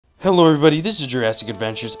Hello everybody, this is Jurassic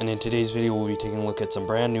Adventures, and in today's video we'll be taking a look at some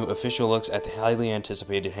brand new official looks at the highly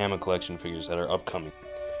anticipated Hammond Collection figures that are upcoming.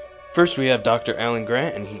 First we have Dr. Alan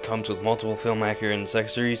Grant, and he comes with multiple film accurate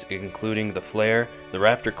accessories, including the flare, the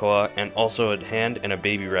raptor claw, and also a hand and a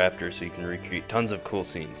baby raptor, so you can recreate tons of cool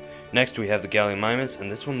scenes. Next we have the gallimimus,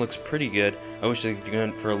 and this one looks pretty good. I wish they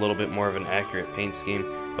went for a little bit more of an accurate paint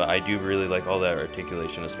scheme, but I do really like all that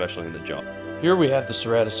articulation, especially in the jaw. Here we have the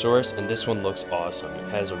ceratosaurus, and this one looks awesome.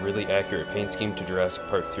 It has a really accurate paint scheme to Jurassic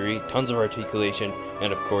Park 3, tons of articulation,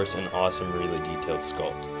 and of course an awesome, really detailed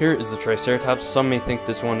sculpt. Here is the triceratops. Some may think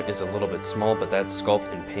this one is a little bit small, but that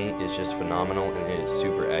sculpt and paint is just phenomenal, and it is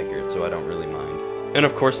super accurate, so I don't really mind. And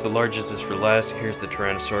of course the largest is for last. Here's the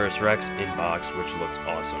Tyrannosaurus Rex in box, which looks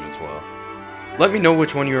awesome as well. Let me know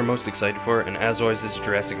which one you are most excited for, and as always, this is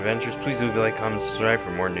Jurassic Adventures. Please leave a like, comment, and subscribe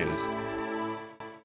for more news.